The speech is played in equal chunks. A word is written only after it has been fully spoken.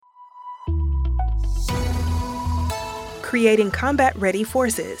creating combat-ready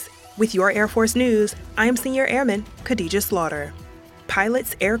forces. With your Air Force News, I'm Senior Airman Khadija Slaughter.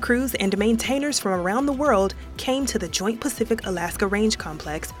 Pilots, air crews, and maintainers from around the world came to the Joint Pacific-Alaska Range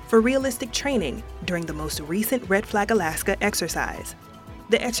Complex for realistic training during the most recent Red Flag Alaska exercise.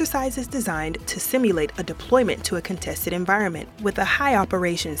 The exercise is designed to simulate a deployment to a contested environment with a high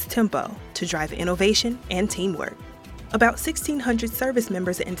operations tempo to drive innovation and teamwork. About 1,600 service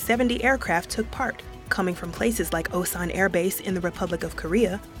members and 70 aircraft took part, coming from places like Osan Air Base in the Republic of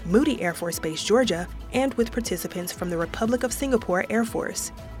Korea, Moody Air Force Base, Georgia, and with participants from the Republic of Singapore Air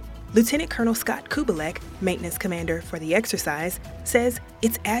Force. Lieutenant Colonel Scott Kubalek, maintenance commander for the exercise, says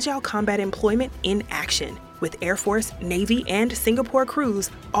it's agile combat employment in action, with Air Force, Navy, and Singapore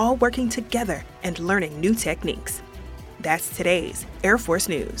crews all working together and learning new techniques. That's today's Air Force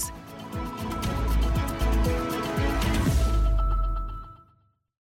News.